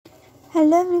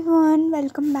Hello everyone,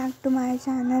 welcome back to my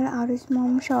channel Aarush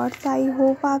mom shorts. I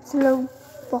hope आप सब लोग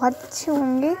बहुत अच्छे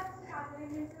होंगे।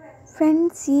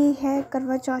 फ्रेंड्स, ये है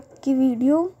करवा चौथ की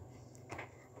वीडियो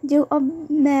जो अब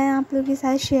मैं आप लोगों के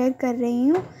साथ शेयर कर रही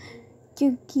हूँ,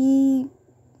 क्योंकि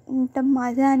तब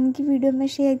माता रानी की वीडियो में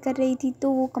शेयर कर रही थी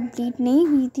तो वो कंप्लीट नहीं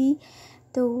हुई थी।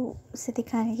 तो उसे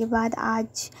दिखाने के बाद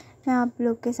आज मैं आप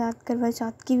लोग के साथ करवा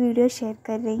चौथ की वीडियो शेयर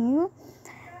कर रही हूँ।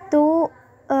 तो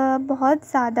बहुत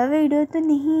ज़्यादा वीडियो तो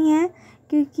नहीं है,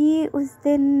 क्योंकि उस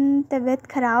दिन तबीयत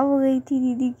ख़राब हो गई थी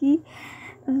दीदी की।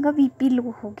 उनका बीपी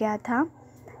लो हो गया था,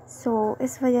 सो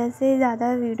इस वजह से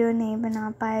ज़्यादा वीडियो नहीं बना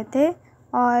पाए थे।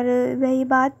 और वही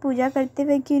बात, पूजा करते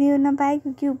हुए क्यों नहीं बना पाए,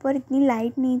 क्योंकि ऊपर इतनी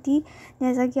लाइट नहीं थी।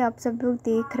 जैसा कि आप सब लोग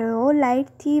देख रहे हो, लाइट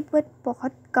थी पर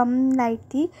बहुत कम लाइट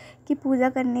थी कि पूजा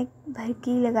करने भर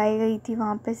की लगाई गई थी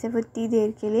वहाँ पे सिर्फ उतनी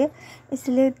देर के लिए।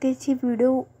 इसलिए इतनी अच्छी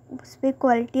वीडियो उस पर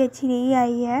क्वालिटी अच्छी नहीं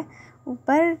आई है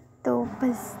ऊपर, तो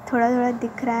बस थोड़ा थोड़ा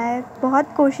दिख रहा है।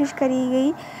 बहुत कोशिश करी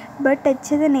गई बट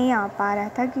अच्छे से नहीं आ पा रहा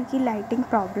था क्योंकि लाइटिंग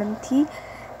प्रॉब्लम थी।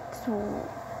 सो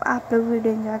आप लोग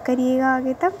वीडियो एंजॉय करिएगा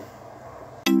आगे तक।